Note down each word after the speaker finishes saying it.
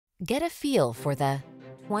Get a feel for the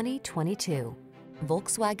 2022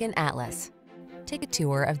 Volkswagen Atlas. Take a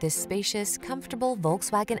tour of this spacious, comfortable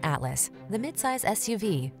Volkswagen Atlas, the midsize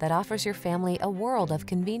SUV that offers your family a world of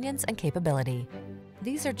convenience and capability.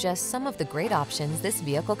 These are just some of the great options this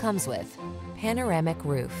vehicle comes with: panoramic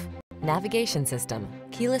roof, navigation system,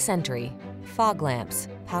 keyless entry, fog lamps,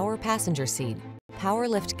 power passenger seat, power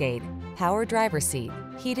liftgate, power driver seat,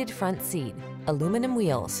 heated front seat, aluminum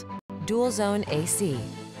wheels, dual zone AC.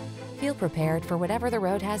 Feel prepared for whatever the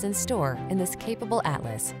road has in store in this capable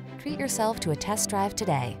Atlas. Treat yourself to a test drive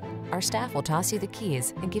today. Our staff will toss you the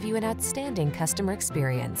keys and give you an outstanding customer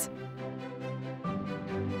experience.